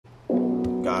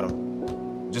Got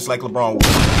him. Just like LeBron would.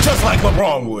 Just like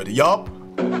LeBron would. Yup.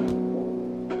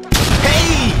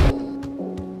 Hey!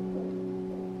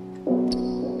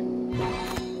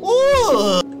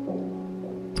 Ooh.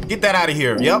 Get that out of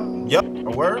here. Yup. Yup.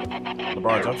 A word?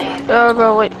 LeBron jump shot.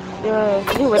 Bro, wait.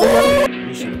 Can you wait a second? Let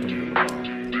me shoot it through.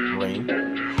 Green.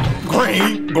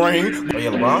 Green. Green. Oh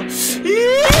yeah, LeBron. Yeah.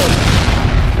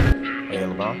 Oh yeah,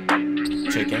 LeBron.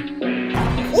 Chicken.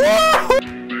 Woo!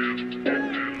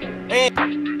 Hey.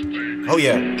 Oh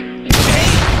yeah. Hey.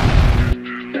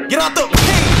 Get out the.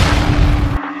 Hey.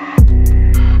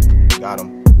 Got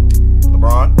him.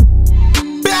 LeBron.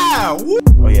 Bow. Woo.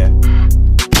 Oh yeah.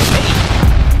 Hey.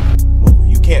 Move.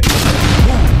 You can't.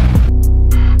 Move.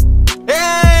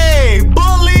 Hey,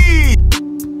 bully.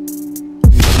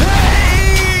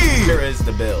 Hey. Here is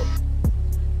the build.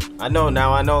 I know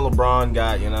LeBron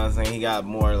got, you know what I'm saying, he got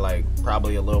more, like,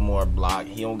 probably a little more block.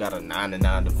 He don't got a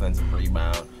 9-9 defensive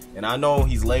rebound. And I know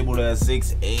he's labeled as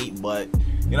 6'8", but,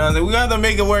 you know what I'm saying, we got to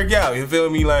make it work out. You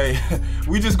feel me? Like,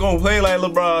 we just gonna play like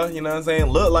LeBron, you know what I'm saying,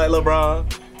 look like LeBron.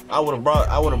 I would have brought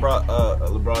a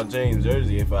LeBron James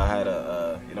jersey if I had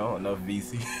you know, enough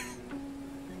VC.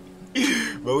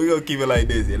 But we gonna keep it like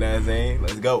this, you know what I'm saying?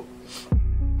 Let's go.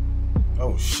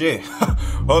 Oh shit.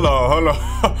 hold on.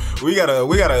 We got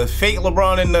a fake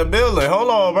LeBron in the building. Hold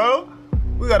on, bro.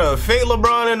 We got a fake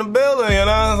LeBron in the building, you know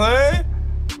what I'm saying?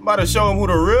 I'm about to show him who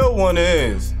the real one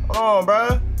is. Hold on,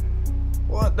 bro.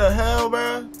 What the hell,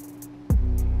 bro?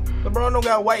 LeBron don't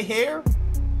got white hair?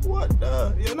 What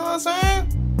the, you know what I'm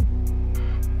saying?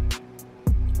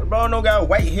 LeBron don't got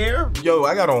white hair? Yo,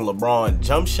 I got on LeBron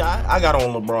jump shot. I got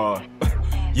on LeBron.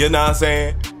 You know what I'm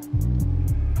saying?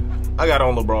 I got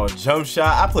on LeBron jump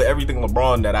shot. I put everything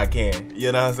LeBron that I can.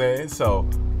 You know what I'm saying? So,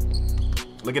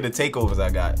 look at the takeovers I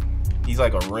got. He's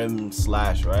like a rim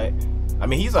slash, right? I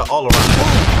mean, he's an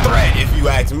all-around threat if you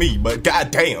ask me, but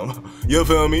goddamn. You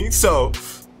feel me? So,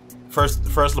 first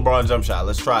LeBron jump shot.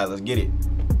 Let's try it. Let's get it.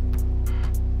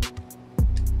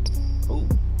 Ooh.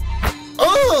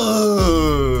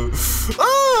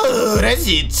 Oh, that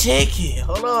shit chicken.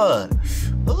 Hold on.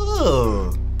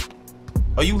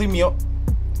 Oh, you leave me up.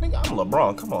 Nigga, I'm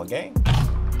LeBron. Come on, gang.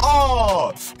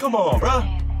 Oh, come on, bro.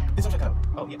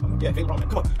 Oh yeah, fake LeBron.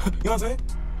 Come on. You know what I'm saying?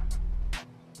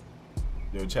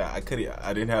 Yo, chat.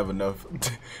 I didn't have enough.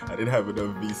 I didn't have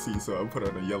enough VC, so I put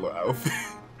on a yellow outfit.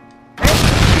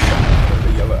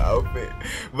 A yellow outfit.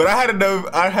 But I had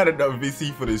enough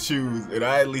VC for the shoes, and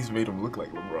I at least made him look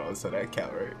like LeBron, so that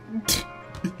count, right?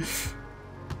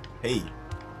 Hey,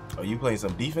 oh, you playing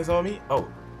some defense on me? Oh,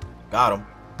 got him.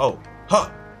 Oh,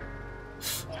 huh.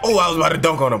 Oh, I was about to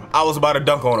dunk on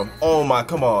him. Oh my,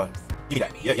 come on. Give me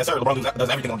that. Yeah, yes sir. LeBron does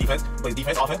everything on defense. Plays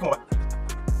defense, offense. Come on.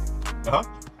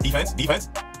 Defense.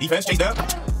 Chase down.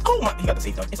 Oh my, he got the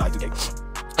safe dunk. It's I2K.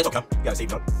 It's okay. He got a safe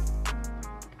dunk.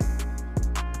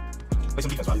 Play some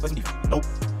defense, Riley. Play some defense. Nope.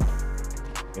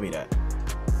 Give me that.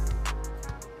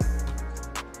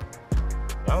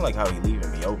 I don't like how he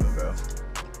leaving me open, bro.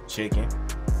 Chicken.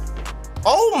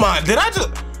 Oh my, did I just...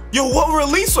 Yo, what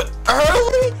release was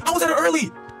early? I was at it early.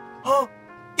 Huh?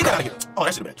 Get that out of here. Oh,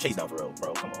 that should have been a chase down for real,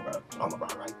 bro. Come on, bro. I'm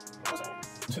LeBron, right?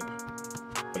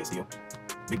 Wait, steal.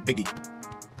 Big D.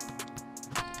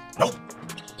 Nope.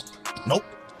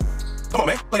 Come on,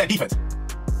 man. Play that defense.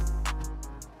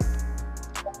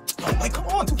 Oh, like, come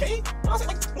on, 2K. You know what I'm saying?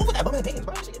 Like, move with that bum in the hands,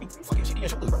 bro. Shit, you fucking shit in your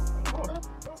shoulders, bro. Come on, bro.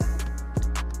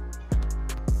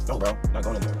 No, bro. Not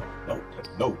going in there, bro.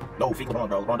 No, fake LeBron,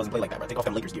 bro. LeBron doesn't play like that, bro. Take off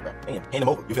them Lakers gear, bro. Damn, hand him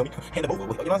over. You feel me? Hand him over. You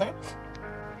know what I'm saying?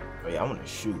 Oh yeah, I want to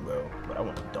shoot, bro, but I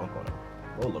want to dunk on him.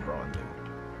 What will LeBron do?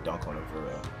 Dunk on him for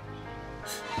real.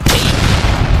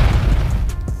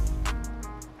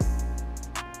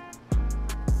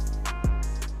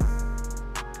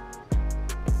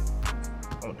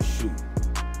 I want to shoot.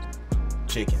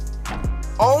 Chicken.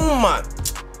 Oh my.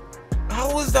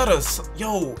 How is that a...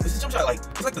 Yo, is this jump shot like...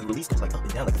 It's like the release goes like up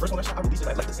and down. Like the first one I shot, I released it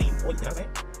at like the same point. You know what I'm saying?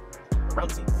 Around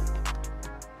the same point.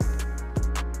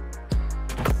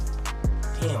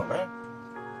 Damn, bro.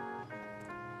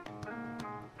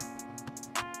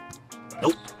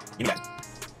 Nope. Give me that.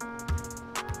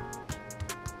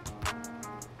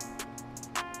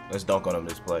 Let's dunk on him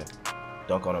this play.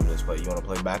 You want to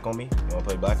play back on me?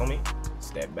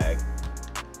 Step back.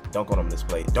 Dunk on him this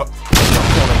play. Dunk on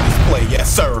him this play. Yes,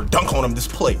 sir. Dunk on him this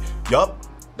play. Yup.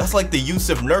 That's like the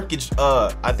Yusuf Nurkic,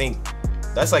 I think.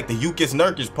 That's like the Yukis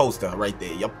Nurkic poster right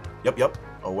there. Yup.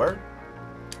 A word?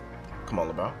 Come on,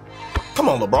 LeBron.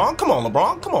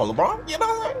 You know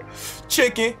what I'm saying?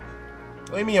 Chicken.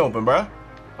 Leave me open, bro.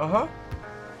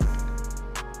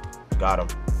 Got him.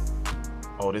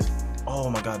 Oh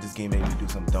my God, this game made me do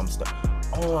some dumb stuff.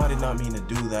 Oh, I did not mean to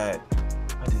do that.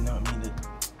 I did not mean to.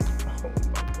 Oh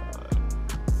my god.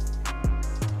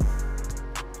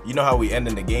 You know how we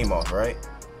ending the game off, right?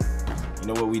 You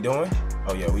know what we doing?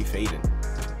 Oh yeah, we fading.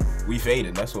 We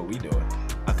fading. That's what we doing.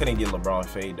 I couldn't get LeBron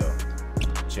fade though.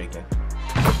 Chicken.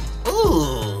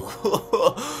 Ooh.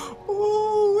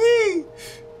 Ooh-wee.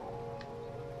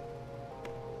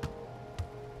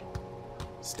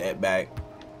 Step back.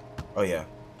 Oh yeah.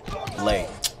 Lay.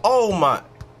 Oh my.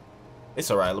 It's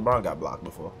alright. LeBron got blocked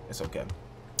before. It's okay.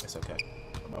 It's okay.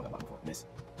 LeBron got blocked before. Miss.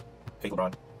 Fake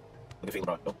LeBron. Look at fake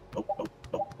LeBron. Nope. Nope. Nope.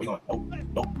 Nope. Where you going?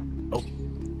 Nope. Nope.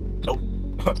 Nope.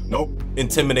 Nope. Nope.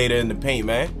 Intimidator in the paint,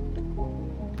 man.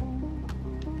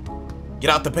 Get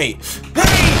out the paint.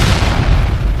 Hey!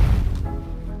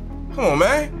 Come on,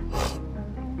 man.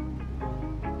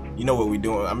 You know what we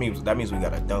doing? I mean, that means we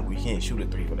got to dunk. We can't shoot a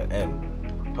 3 for the end.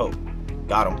 Oh,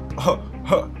 got him. Oh,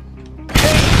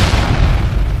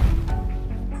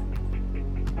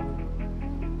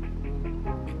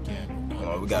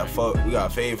 we got a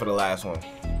fade for the last one.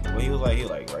 Well, he was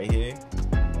like right here. You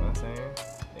know what I'm saying?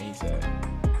 And he said,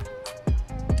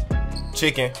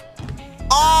 chicken.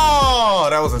 Oh,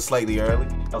 that was a slightly early.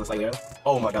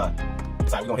 Oh my god.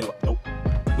 It's alright, we gonna hit it. Nope.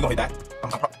 We gonna hit that.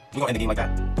 We gonna end the game like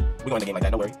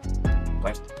that. Don't worry.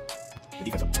 Plans. The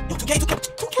defense. Yo,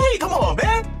 2K, come on,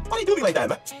 man. Why you do me like that,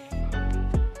 man?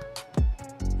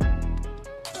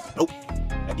 Nope.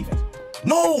 That defense.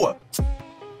 No!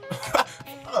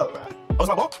 Oh, man. Oh, it's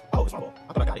my ball? Oh, it's my ball.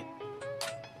 I thought I got it.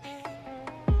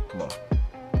 Come on.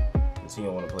 This you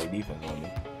don't want to play defense on me.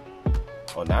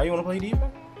 Oh, now you want to play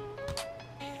defense?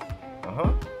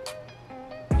 Uh-huh.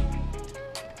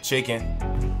 Chicken.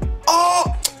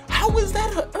 Oh! How is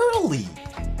that early?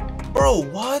 Bro,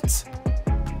 what?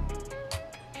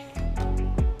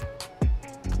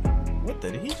 What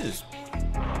did he just...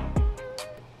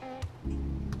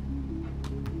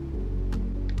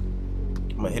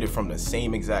 I'm gonna hit it from the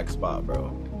same exact spot, bro.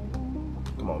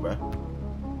 Come on, bro.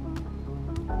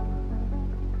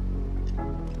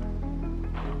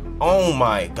 Oh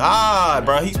my god,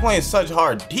 bro. He's playing such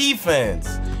hard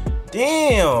defense.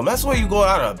 Damn, that's where you go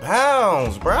out of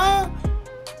bounds, bro.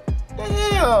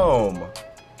 Damn.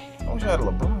 I wish I had a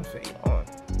LeBron fade on.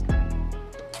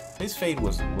 His fade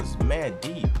was mad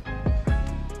deep.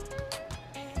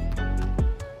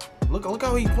 Look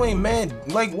how he's playing mad.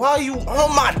 Like, why are you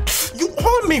on my... You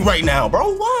on me right now,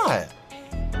 bro. Why?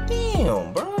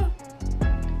 Damn, bro.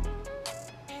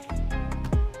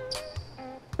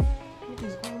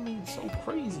 Niggas on me so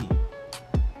crazy.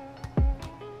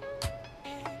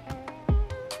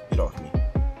 Get off me.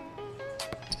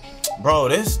 Bro,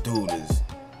 this dude is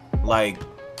like...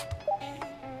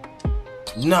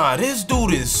 Nah, this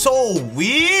dude is so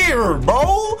weird,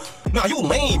 bro. Nah, you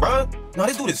lame, bro. Nah,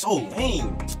 this dude is so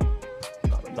lame.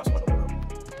 Nah, bro, you not smart, bro.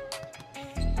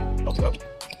 Okay.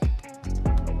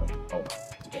 Oh,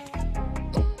 okay.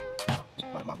 Nope.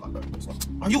 My block, bro.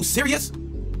 Are you serious? You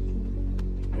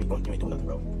ain't doing nothing,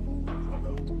 bro.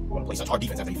 You wanna play such hard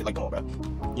defense after you feel like, come on,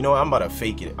 bro. You know what? I'm about to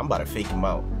fake it. I'm about to fake him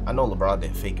out. I know LeBron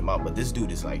didn't fake him out, but this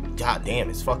dude is like, goddamn,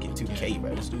 it's fucking 2K,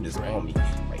 bro. This dude is on me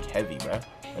like heavy, bro.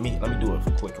 Let me do it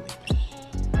quickly.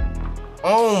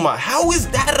 Oh my, how is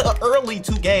that an early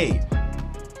 2K?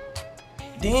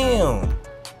 Damn.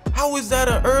 How is that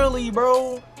an early,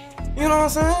 bro? You know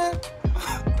what I'm saying?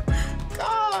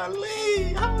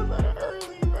 Golly, how is that an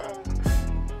early, bro?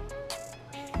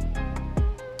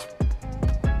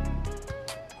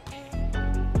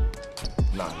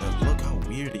 Nah, look how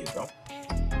weird he is, bro.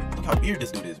 Look how weird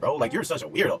this dude is, bro. Like, you're such a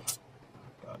weirdo.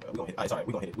 God, bro, we gonna hit. All right, sorry,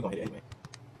 we gonna hit it anyway.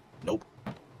 Nope.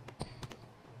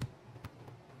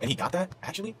 And he got that?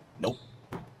 Actually? Nope.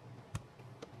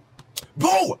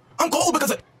 Bro! I'm cold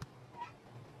because of...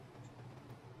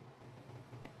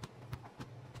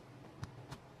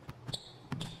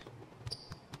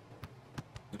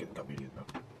 Look how weird he is, bro.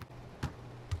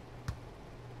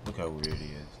 Look how weird he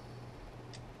is.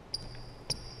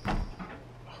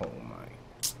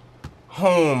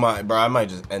 Oh my, bro. I might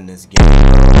just end this game,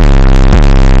 bro.